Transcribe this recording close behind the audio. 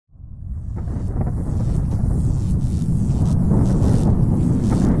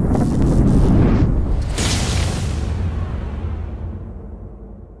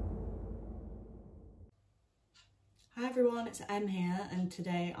it's Em here, and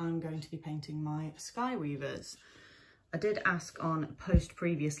today I'm going to be painting my Skyweavers. I did ask on post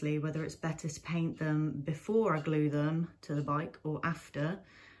previously whether it's better to paint them before I glue them to the bike or after,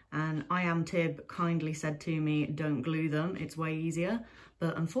 and I Am Tib kindly said to me, don't glue them, it's way easier,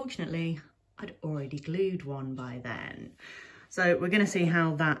 but unfortunately I'd already glued one by then. So we're going to see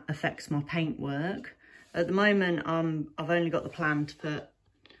how that affects my paintwork. At the moment I've only got the plan to put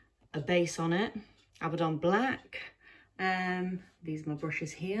a base on it, Abaddon black. These are my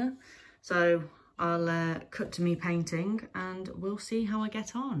brushes here. So I'll cut to me painting and we'll see how I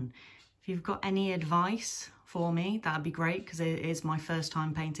get on. If you've got any advice for me, that'd be great, because it is my first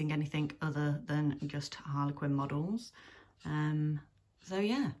time painting anything other than just Harlequin models. So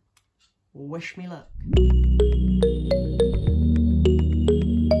yeah, wish me luck.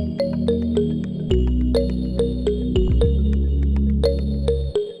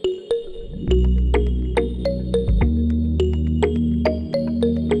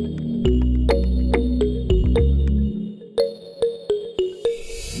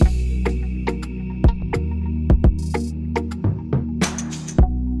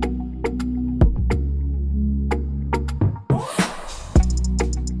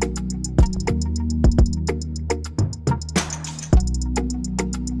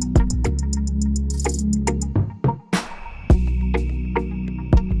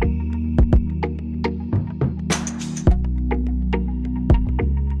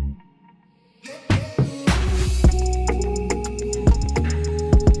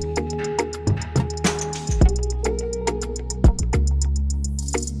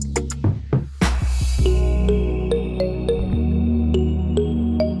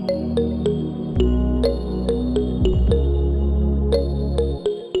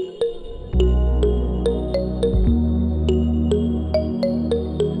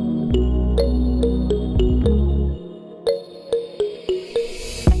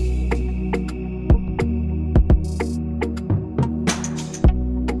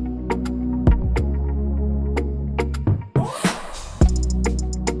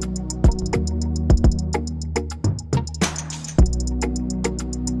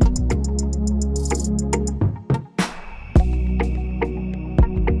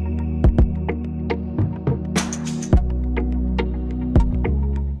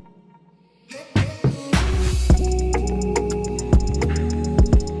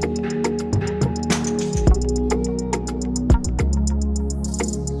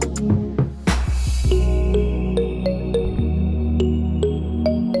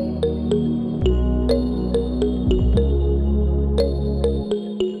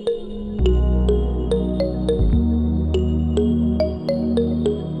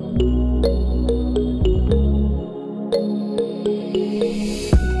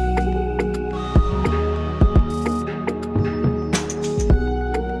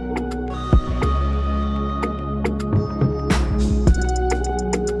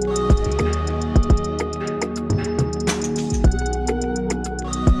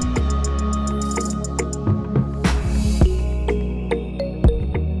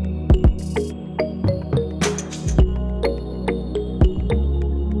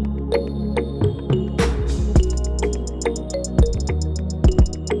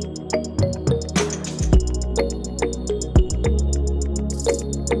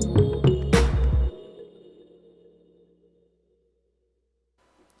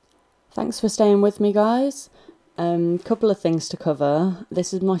 Thanks for staying with me, guys. Couple of things to cover.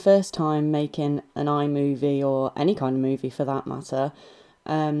 This is my first time making an iMovie, or any kind of movie for that matter,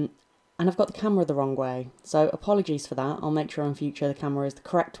 and I've got the camera the wrong way, so apologies for that. I'll make sure in future the camera is the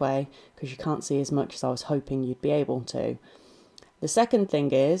correct way, because you can't see as much as I was hoping you'd be able to. The second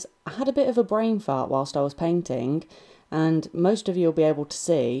thing is, I had a bit of a brain fart whilst I was painting, and most of you will be able to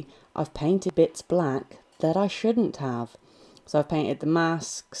see I've painted bits black that I shouldn't have. So I've painted the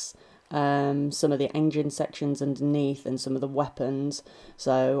masks, some of the engine sections underneath, and some of the weapons,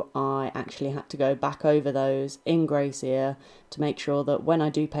 so I actually had to go back over those in Gracie to make sure that when I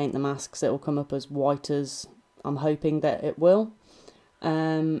do paint the masks it will come up as white as I'm hoping that it will.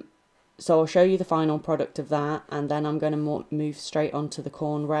 So I'll show you the final product of that, and then I'm going to move straight on to the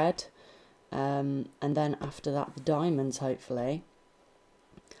corn red, and then after that the diamonds, hopefully.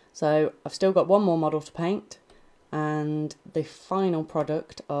 So I've still got one more model to paint, and the final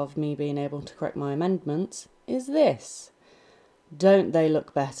product of me being able to correct my amendments is this. Don't they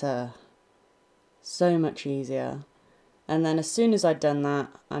look better? So much easier. And then as soon as I'd done that,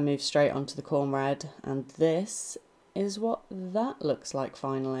 I moved straight onto the corn red, and this is what that looks like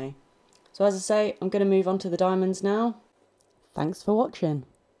finally. So as I say, I'm going to move on to the diamonds now. Thanks for watching.